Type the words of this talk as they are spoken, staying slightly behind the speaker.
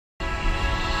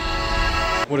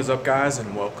What is up, guys,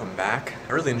 and welcome back.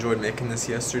 I really enjoyed making this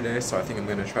yesterday, so I think I'm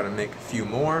going to try to make a few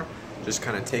more, just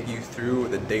kind of take you through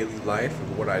the daily life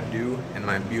of what I do in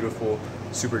my beautiful,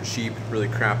 super cheap, really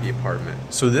crappy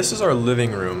apartment. So this is our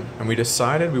living room, and we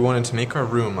decided we wanted to make our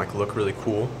room look really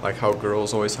cool, like how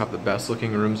girls always have the best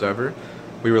looking rooms ever.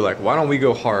 We were like, why don't we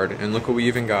go hard? And look what we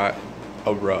even got,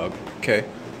 a rug. Okay,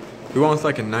 we went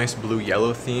with a nice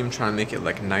blue-yellow theme, trying to make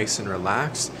it nice and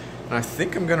relaxed. And I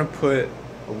think I'm gonna put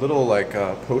a little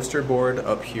poster board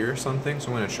up here or something, so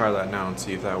I'm gonna try that now and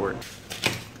see if that works.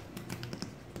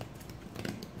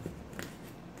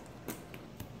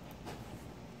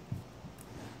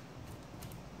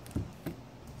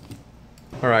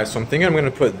 Alright, so I'm thinking I'm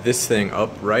gonna put this thing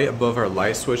up right above our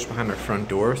light switch behind our front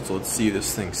door, so let's see if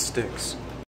this thing sticks.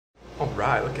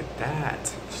 Alright, look at that.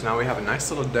 So now we have a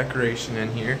nice little decoration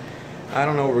in here. I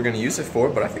don't know what we're gonna use it for,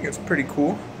 but I think it's pretty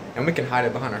cool. And we can hide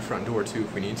it behind our front door too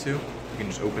if we need to. We can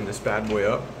just open this bad boy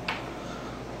up,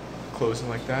 close it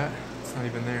like that. It's not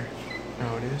even there.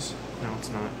 No, it is. No, it's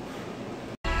not.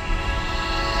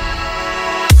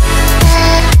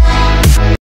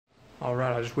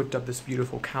 Alright, I just whipped up this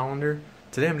beautiful calendar.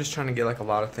 Today I'm just trying to get a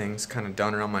lot of things kind of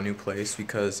done around my new place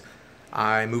because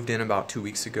I moved in about 2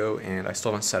 weeks ago and I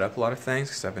still haven't set up a lot of things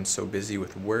because I've been so busy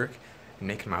with work and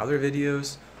making my other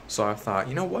videos. So I thought,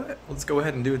 you know what, let's go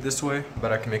ahead and do it this way,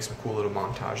 but I can make some cool little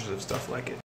montages of stuff like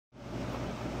it.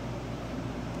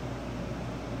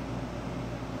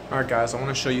 Alright guys, I want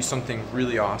to show you something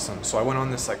really awesome. So I went on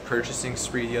this purchasing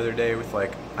spree the other day with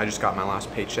I just got my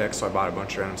last paycheck, so I bought a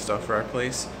bunch of random stuff for our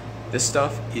place. This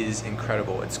stuff is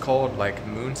incredible. It's called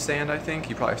moon sand, I think.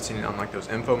 You probably have seen it on those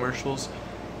infomercials.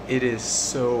 It is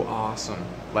so awesome.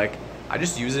 I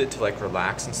just use it to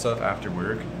relax and stuff after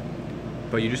work.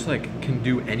 But you just can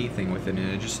do anything with it, and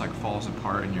it just falls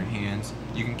apart in your hands.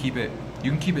 You can keep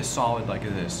it solid like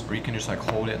this, or you can just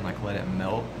hold it and let it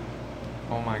melt.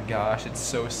 Oh my gosh, it's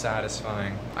so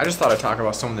satisfying. I just thought I'd talk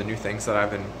about some of the new things that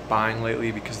I've been buying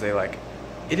lately because they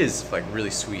it is really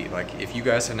sweet. If you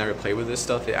guys have never played with this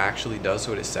stuff, it actually does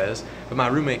what it says. But my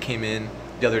roommate came in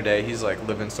the other day. He's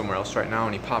living somewhere else right now,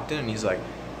 and he popped in and he's like,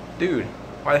 dude,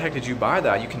 why the heck did you buy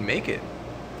that? You can make it.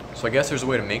 So I guess there's a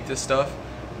way to make this stuff,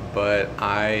 but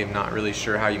I'm not really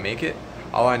sure how you make it.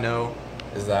 All I know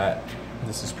is that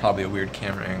this is probably a weird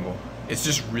camera angle. It's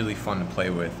just really fun to play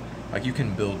with. You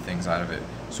can build things out of it.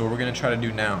 So what we're gonna try to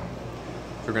do now,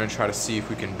 we're gonna try to see if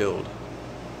we can build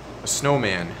a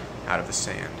snowman out of the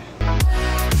sand.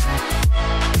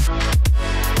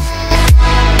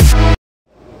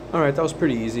 Alright, that was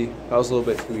pretty easy. That was a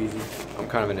little bit too easy. I'm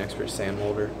kind of an expert sand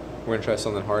molder. We're gonna try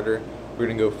something harder. We're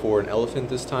gonna go for an elephant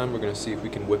this time. We're gonna see if we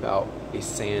can whip out a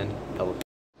sand elephant.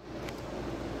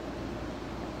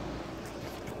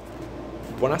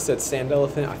 When I said sand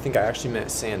elephant, I think I actually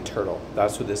meant sand turtle.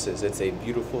 That's what this is. It's a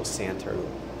beautiful sand turtle.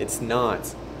 It's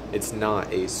not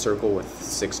a circle with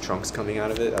 6 trunks coming out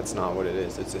of it. That's not what it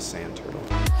is. It's a sand turtle.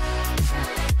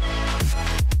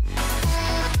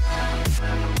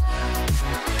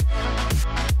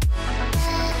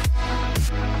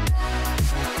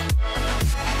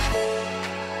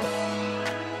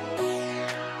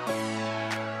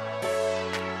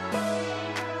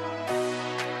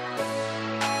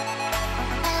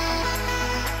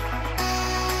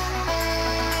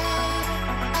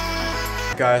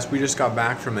 Guys, we just got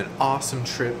back from an awesome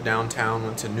trip downtown.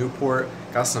 Went to Newport,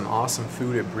 got some awesome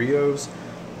food at Brio's.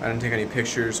 I didn't take any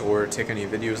pictures or take any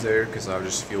videos there because I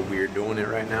just feel weird doing it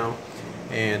right now.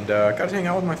 And got to hang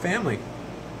out with my family.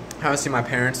 I haven't seen my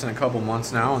parents in a couple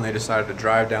months now, and they decided to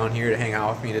drive down here to hang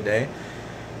out with me today.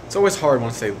 It's always hard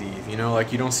once they leave, you know,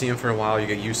 you don't see them for a while, you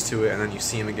get used to it, and then you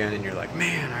see them again and you're like,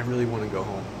 man, I really want to go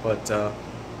home. But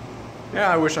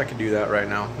yeah, I wish I could do that right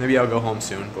now. Maybe I'll go home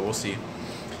soon, but we'll see.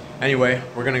 Anyway,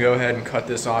 we're going to go ahead and cut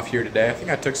this off here today. I think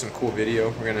I took some cool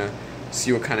video. We're going to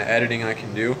see what kind of editing I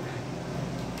can do.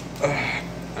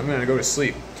 I'm going to go to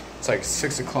sleep. It's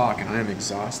 6 o'clock and I am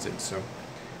exhausted, so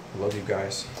I love you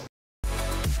guys.